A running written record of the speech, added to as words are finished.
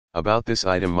About this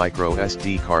item: micro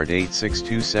SD card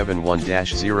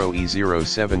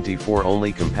 86271-0E074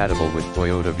 only compatible with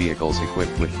Toyota vehicles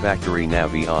equipped with factory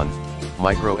Navion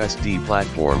micro SD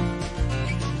platform.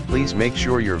 Please make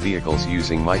sure your vehicle's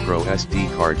using micro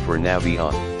SD card for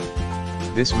Navion.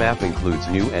 This map includes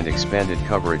new and expanded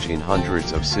coverage in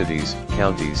hundreds of cities,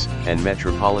 counties, and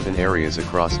metropolitan areas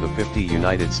across the 50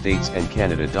 United States and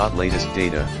Canada. Latest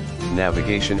data: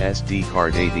 navigation SD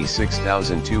card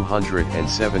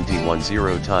 86,271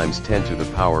 0 times 10 to the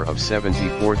power of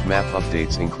 74th. Map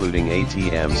updates including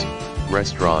ATMs,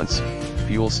 restaurants,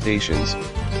 fuel stations,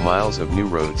 miles of new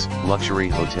roads, luxury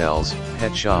hotels,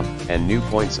 pet shop, and new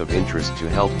points of interest to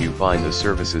help you find the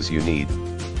services you need.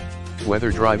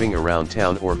 Whether driving around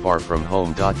town or far from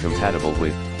home. Compatible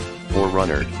with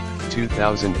 4Runner,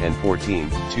 2014,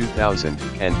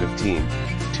 2015,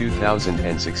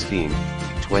 2016,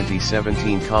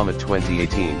 2017,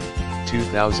 2018,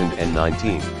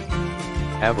 2019.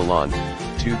 Avalon,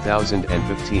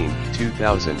 2015,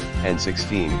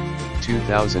 2016,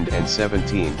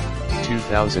 2017,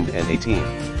 2018.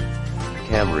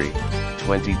 Camry,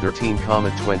 2013,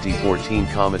 2014,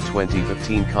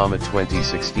 2015,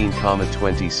 2016,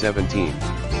 2017.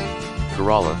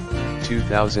 Corolla,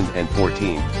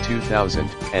 2014,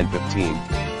 2015,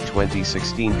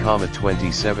 2016,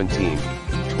 2017,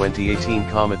 2018,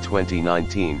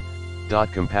 2019.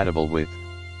 Compatible with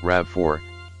RAV4,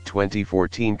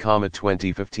 2014,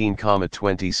 2015,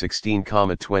 2016,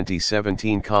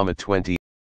 2017, 20